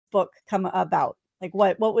book come about? Like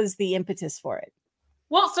what was the impetus for it?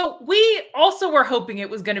 Well, so we also were hoping it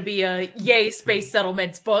was going to be a yay space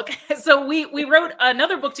settlements book. So we wrote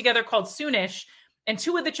another book together called Soonish, and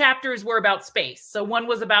 2 of the chapters were about space. So one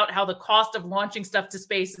was about how the cost of launching stuff to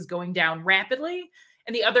space is going down rapidly,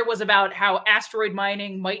 and the other was about how asteroid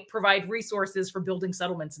mining might provide resources for building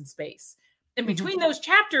settlements in space. And between those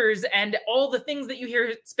chapters and all the things that you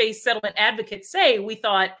hear space settlement advocates say, we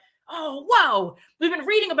thought, oh, wow, we've been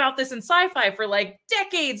reading about this in sci-fi for like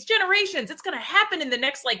decades, generations. It's going to happen in the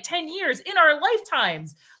next like 10 years in our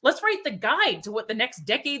lifetimes. Let's write the guide to what the next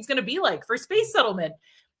decade's going to be like for space settlement.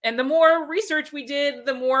 And the more research we did,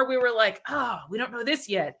 the more we were like, oh, we don't know this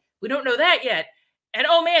yet. We don't know that yet. And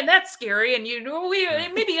oh man, that's scary. And you know,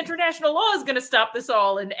 maybe international law is going to stop this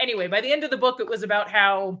all. And anyway, by the end of the book, it was about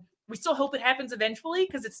how we still hope it happens eventually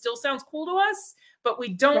because it still sounds cool to us, but we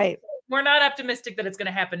don't. Right. We're not optimistic that it's going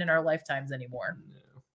to happen in our lifetimes anymore.